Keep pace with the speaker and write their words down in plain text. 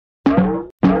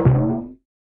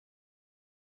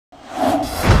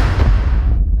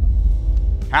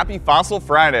Happy Fossil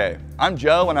Friday! I'm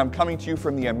Joe and I'm coming to you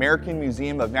from the American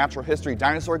Museum of Natural History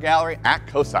Dinosaur Gallery at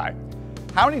COSI.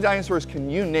 How many dinosaurs can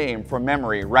you name from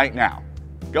memory right now?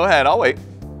 Go ahead, I'll wait.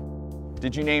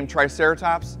 Did you name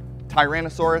Triceratops,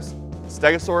 Tyrannosaurus,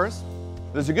 Stegosaurus?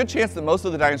 There's a good chance that most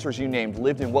of the dinosaurs you named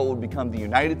lived in what would become the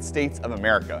United States of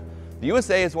America. The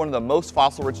USA is one of the most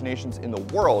fossil-rich nations in the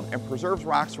world and preserves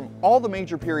rocks from all the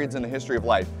major periods in the history of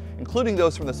life, including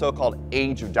those from the so-called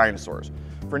Age of Dinosaurs.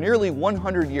 For nearly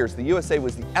 100 years, the USA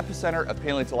was the epicenter of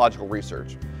paleontological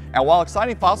research. And while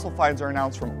exciting fossil finds are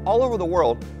announced from all over the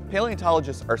world,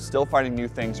 paleontologists are still finding new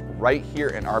things right here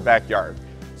in our backyard.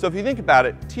 So if you think about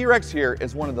it, T-Rex here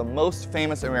is one of the most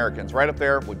famous Americans, right up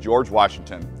there with George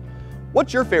Washington.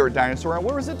 What's your favorite dinosaur and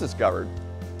where was it discovered?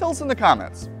 Tell us in the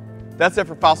comments. That's it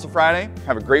for Fossil Friday.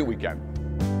 Have a great weekend.